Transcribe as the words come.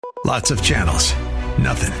Lots of channels,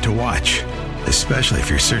 nothing to watch, especially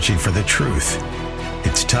if you're searching for the truth.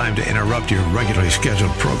 It's time to interrupt your regularly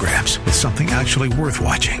scheduled programs with something actually worth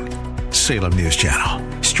watching. Salem News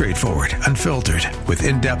Channel. Straightforward, unfiltered, with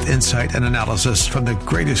in-depth insight and analysis from the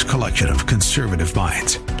greatest collection of conservative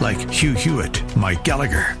minds like Hugh Hewitt, Mike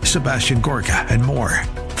Gallagher, Sebastian Gorka, and more.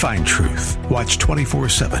 Find truth. Watch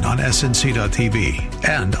 24/7 on snc.tv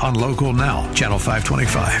and on Local Now, Channel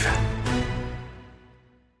 525.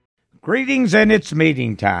 Greetings, and it's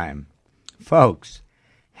meeting time. Folks,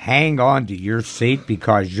 hang on to your seat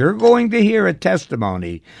because you're going to hear a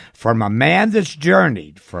testimony from a man that's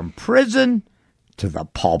journeyed from prison to the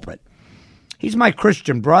pulpit. He's my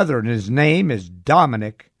Christian brother, and his name is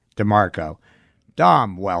Dominic Demarco.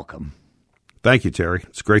 Dom, welcome. Thank you, Terry.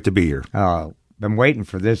 It's great to be here. Oh, been waiting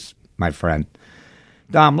for this, my friend.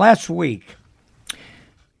 Dom, last week,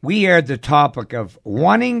 we aired the topic of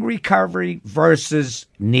wanting recovery versus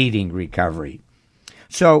needing recovery.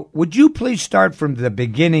 So would you please start from the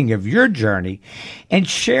beginning of your journey and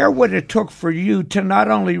share what it took for you to not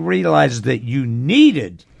only realize that you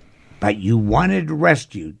needed, but you wanted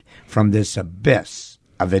rescued from this abyss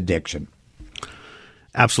of addiction?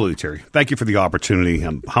 Absolutely, Terry. Thank you for the opportunity.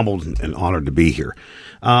 I'm humbled and honored to be here.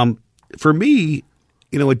 For me,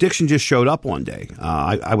 addiction just showed up one day.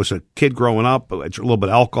 I was a kid growing up, a little bit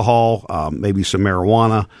of alcohol, maybe some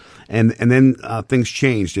marijuana, and then things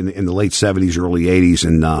changed in the late 70s, early 80s,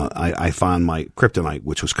 and I found my kryptonite,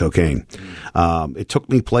 which was cocaine. It took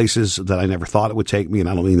me places that I never thought it would take me, and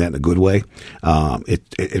I don't mean that in a good way.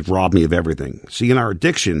 It robbed me of everything. See, in our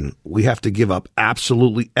addiction, we have to give up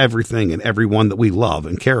absolutely everything and everyone that we love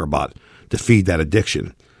and care about to feed that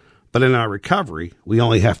addiction. But in our recovery, we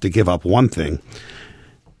only have to give up one thing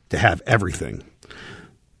to have everything.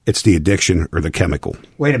 It's the addiction or the chemical.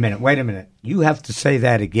 Wait a minute. You have to say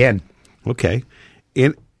that again. Okay.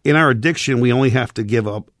 In our addiction, we only have to give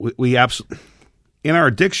up. In our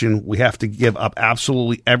addiction, we have to give up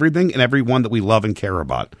absolutely everything and everyone that we love and care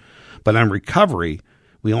about. But in recovery,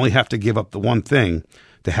 we only have to give up the one thing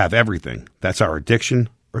to have everything. That's our addiction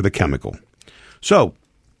or the chemical. So,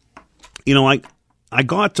 I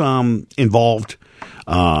got involved.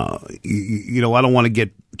 I don't want to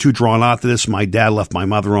get too drawn out to this. My dad left my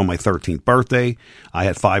mother on my 13th birthday. I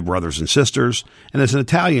had 5 brothers and sisters. And as an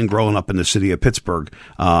Italian growing up in the city of Pittsburgh,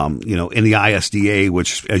 in the ISDA,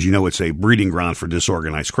 which, as you know, it's a breeding ground for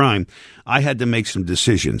disorganized crime, I had to make some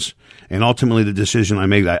decisions. And ultimately, the decision I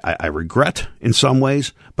made, I regret in some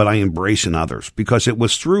ways, but I embrace in others, because it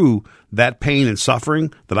was through that pain and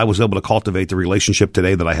suffering that I was able to cultivate the relationship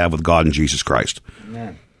today that I have with God and Jesus Christ.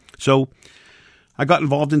 Amen. So I got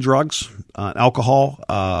involved in drugs, alcohol,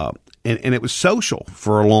 and it was social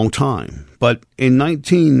for a long time. But in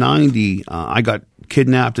 1990, I got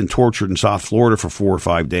kidnapped and tortured in South Florida for 4 or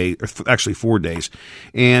 5 days, actually 4 days,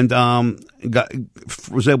 and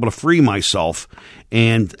was able to free myself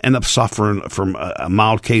and end up suffering from a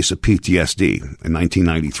mild case of PTSD. In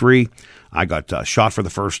 1993, I got shot for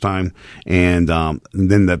the first time, and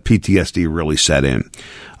then the PTSD really set in.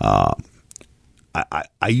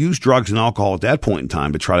 I used drugs and alcohol at that point in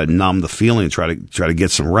time to try to numb the feeling, try to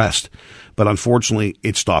get some rest. But unfortunately,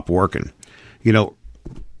 it stopped working.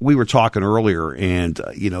 We were talking earlier, and,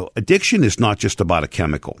 addiction is not just about a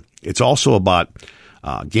chemical. It's also about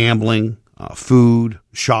gambling, food,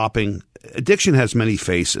 shopping. Addiction has many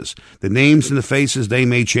faces. The names and the faces, they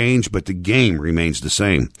may change, but the game remains the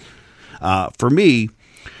same. For me,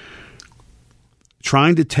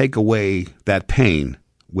 trying to take away that pain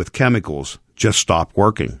with chemicals just stopped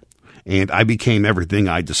working, and I became everything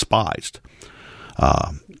I despised.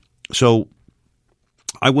 So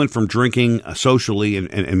I went from drinking socially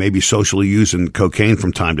and maybe socially using cocaine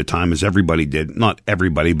from time to time, as everybody did. Not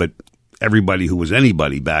everybody, but everybody who was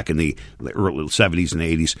anybody back in the early 70s and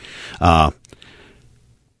 80s,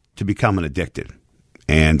 to becoming addicted.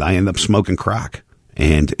 And I ended up smoking crack,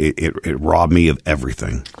 and it robbed me of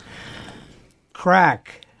everything.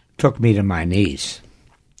 Crack took me to my knees.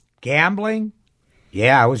 Gambling?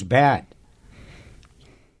 Yeah, I was bad.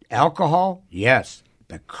 Alcohol? Yes.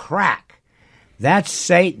 But crack, that's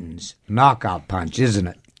Satan's knockout punch, isn't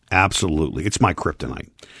it? Absolutely. It's my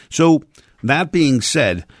kryptonite. So that being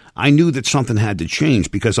said, I knew that something had to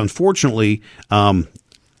change because, unfortunately,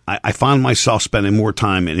 I found myself spending more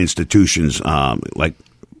time in institutions like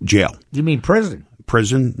jail. You mean prison?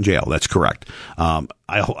 Prison, jail. That's correct.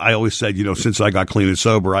 I always said, since I got clean and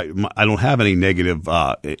sober, I don't have any negative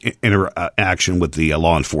interaction with the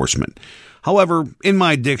law enforcement. However, in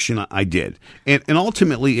my addiction, I did. And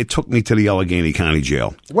ultimately, it took me to the Allegheny County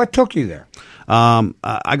Jail. What took you there?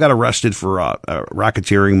 I got arrested for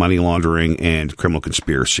racketeering, money laundering, and criminal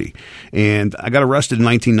conspiracy. And I got arrested in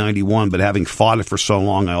 1991, but having fought it for so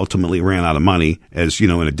long, I ultimately ran out of money, as you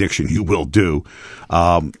know, in addiction you will do.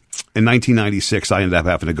 In 1996, I ended up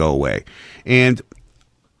having to go away. And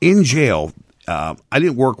in jail, I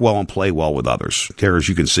didn't work well and play well with others. Tara, as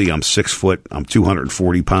you can see, I'm 6 foot, I'm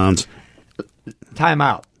 240 pounds. Time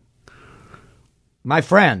out. My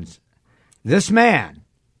friends, this man,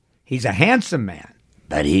 he's a handsome man,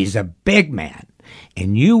 but he's a big man.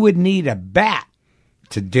 And you would need a bat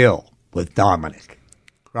to deal with Dominic,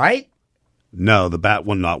 right? No, the bat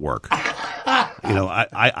would not work. You know,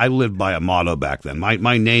 I lived by a motto back then.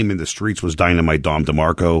 My name in the streets was Dynamite Dom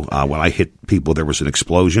Demarco. When I hit people, there was an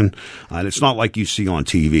explosion. And it's not like you see on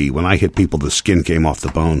TV. When I hit people, the skin came off the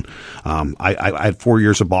bone. I had 4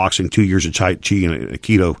 years of boxing, 2 years of Tai Chi and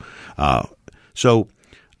Aikido. So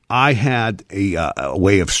I had a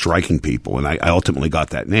way of striking people, and I ultimately got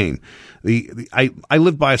that name. I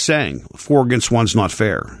lived by a saying, 4 against 1's not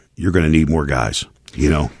fair. You're going to need more guys, you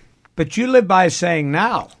know. But you live by a saying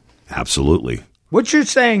now. Absolutely. What you're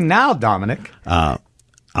saying now, Dominic? I'm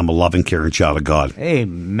a loving, caring child of God.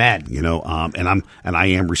 Amen. You know, and I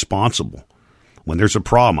am responsible. When there's a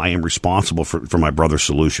problem, I am responsible for my brother's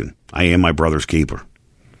solution. I am my brother's keeper.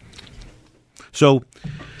 So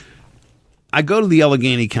I go to the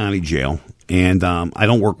Allegheny County Jail, and I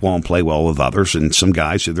don't work well and play well with others. And some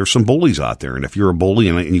guys, there's some bullies out there. And if you're a bully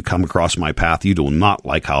and you come across my path, you do not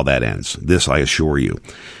like how that ends. This I assure you.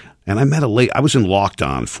 And I met I was in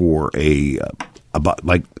lockdown for about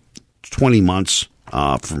like 20 months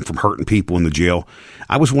from hurting people in the jail.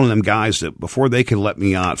 I was one of them guys that before they could let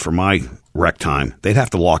me out for my rec time, they'd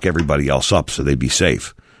have to lock everybody else up so they'd be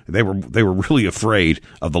safe. They were really afraid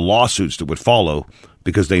of the lawsuits that would follow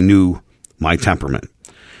because they knew my temperament.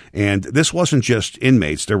 And this wasn't just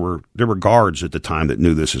inmates. There were guards at the time that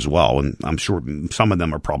knew this as well, and I'm sure some of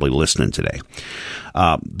them are probably listening today.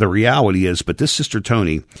 The reality is, but this Sister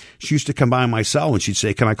Tony, she used to come by my cell and she'd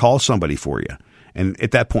say, "Can I call somebody for you?" And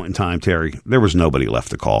at that point in time, Terry, there was nobody left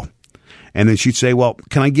to call. And then she'd say, "Well,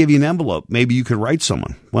 can I give you an envelope? Maybe you could write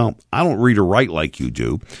someone." Well, I don't read or write like you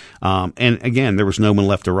do. And again, there was no one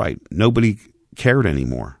left to write. Nobody cared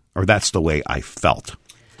anymore, or that's the way I felt.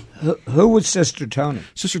 Who was Sister Tony?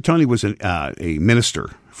 Sister Tony was a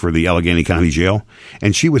minister for the Allegheny County Jail,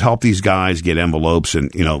 and she would help these guys get envelopes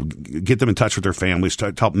and, you know, get them in touch with their families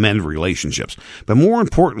to help mend relationships. But more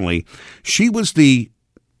importantly, she was the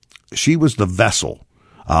vessel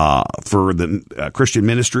for the Christian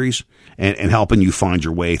ministries and helping you find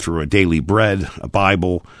your way through a daily bread, a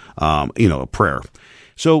Bible, a prayer.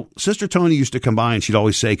 So Sister Tony used to come by and she'd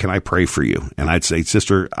always say, "Can I pray for you?" And I'd say,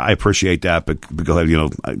 "Sister, I appreciate that, but go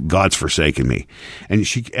ahead, God's forsaken me." And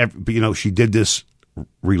she did this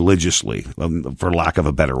religiously, for lack of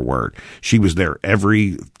a better word. She was there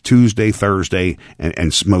every Tuesday, Thursday,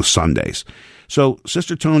 and most Sundays. So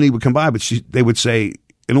Sister Tony would come by, but they would say,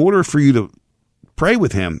 in order for you to pray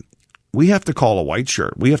with him, we have to call a white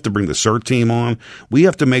shirt. We have to bring the CERT team on. We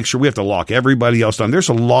have to make sure we have to lock everybody else down. There's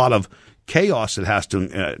a lot of chaos that has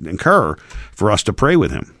to incur for us to pray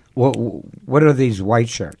with him. Well, what are these white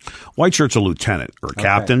shirts? White shirt's a lieutenant or a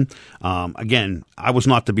captain. Again, I was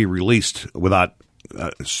not to be released without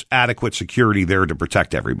adequate security there to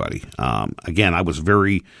protect everybody. Again, I was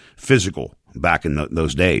very physical back in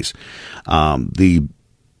those days. The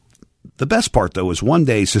best part, though, is one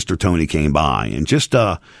day Sister Tony came by and just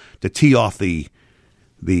to tee off the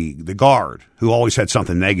guard who always had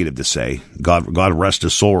something negative to say. God rest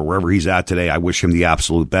his soul, or wherever he's at today. I wish him the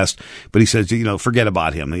absolute best. But he says, forget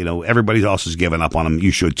about him. Everybody else has given up on him.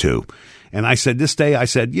 You should too. And I said, this day,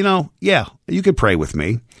 yeah, you could pray with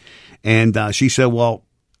me. And she said, "Well,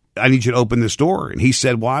 I need you to open this door." And he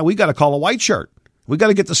said, "Why? We got to call a white shirt. We got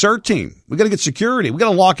to get the CERT team. We got to get security. We got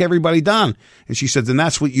to lock everybody down." And she said, "Then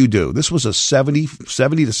that's what you do." This was a 70 to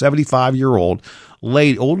 75-year-old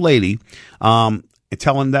old lady,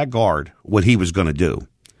 telling that guard what he was going to do.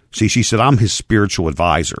 See, she said, "I'm his spiritual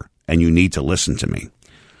advisor, and you need to listen to me."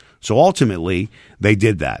 So ultimately, they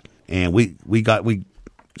did that, and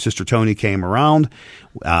Sister Tony came around.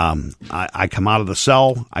 I come out of the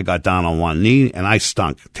cell. I got down on one knee, and I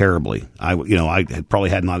stunk terribly. I had probably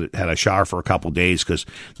had not had a shower for a couple of days because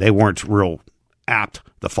they weren't real apt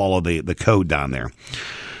to follow the code down there.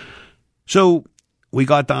 So we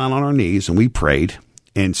got down on our knees and we prayed.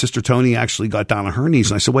 And Sister Tony actually got down on her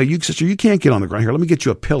knees, and I said, "Wait, sister, you can't get on the ground here. Let me get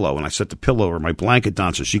you a pillow." And I set the pillow or my blanket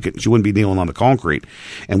down so she wouldn't be kneeling on the concrete.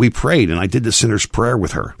 And we prayed, and I did the sinner's prayer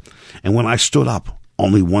with her. And when I stood up,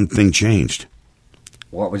 only one thing changed.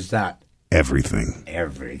 What was that? Everything.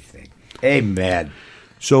 Everything. Amen.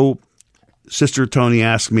 So Sister Tony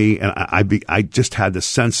asked me, and I just had this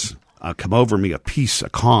sense come over me, a peace, a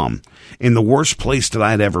calm, in the worst place that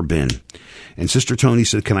I had ever been. And Sister Tony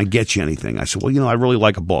said, can I get you anything? I said, well, I really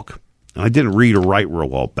like a book. And I didn't read or write real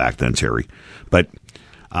well back then, Terry, but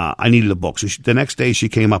I needed a book. So the next day she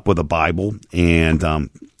came up with a Bible, and,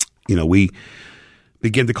 we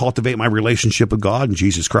began to cultivate my relationship with God and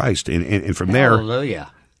Jesus Christ. And from there,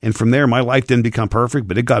 hallelujah. And from there, my life didn't become perfect,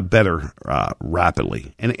 but it got better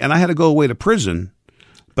rapidly. And I had to go away to prison,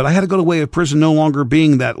 but I had to go away to prison no longer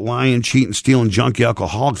being that lying, cheating, stealing, junkie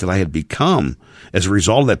alcoholic that I had become as a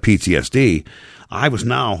result of that PTSD. I was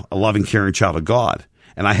now a loving, caring child of God,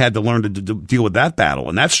 and I had to learn to deal with that battle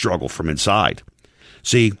and that struggle from inside.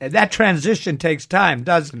 See, that transition takes time,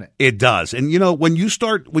 doesn't it? It does. And when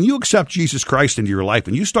you accept Jesus Christ into your life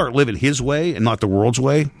and you start living his way and not the world's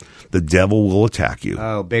way, the devil will attack you.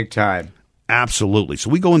 Oh, big time. Absolutely. So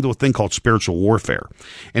we go into a thing called spiritual warfare.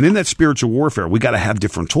 And in that spiritual warfare, we got to have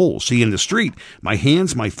different tools. See, in the street, my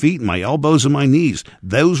hands, my feet, my elbows, and my knees,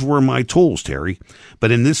 those were my tools, Terry. But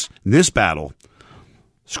in this battle,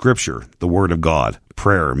 Scripture, the Word of God,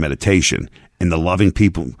 prayer, meditation, and the loving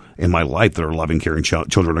people in my life that are loving, caring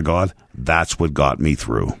children of God, that's what got me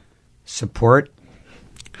through. Support?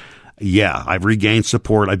 Yeah, I've regained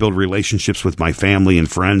support. I build relationships with my family and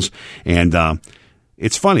friends. And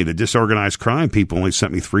it's funny, the disorganized crime people only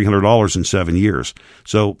sent me $300 in 7 years.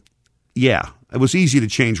 So, yeah, it was easy to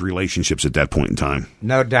change relationships at that point in time.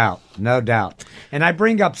 No doubt, no doubt. And I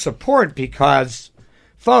bring up support because,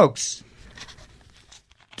 folks,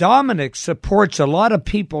 Dominic supports a lot of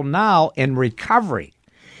people now in recovery,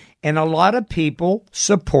 and a lot of people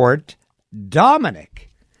support Dominic.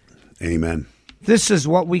 Amen. This is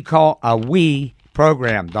what we call a we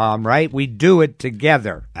program, Dom, right? We do it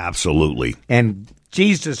together. Absolutely. And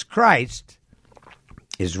Jesus Christ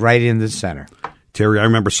is right in the center. Terry, I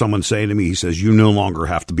remember someone saying to me, he says, you no longer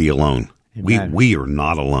have to be alone. We are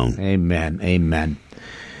not alone. Amen. Amen.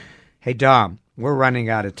 Hey, Dom, we're running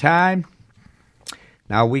out of time.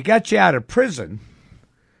 Now, we got you out of prison.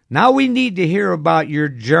 Now we need to hear about your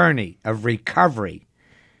journey of recovery,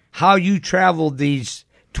 how you traveled these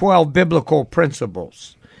 12 biblical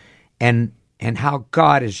principles, and how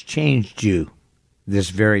God has changed you this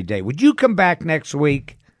very day. Would you come back next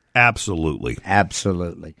week? Absolutely.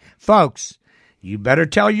 Absolutely. Folks, you better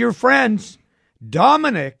tell your friends.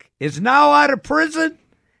 Dominic is now out of prison,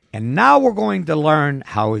 and now we're going to learn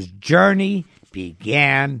how his journey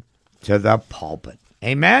began to the pulpit.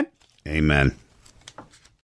 Amen? Amen.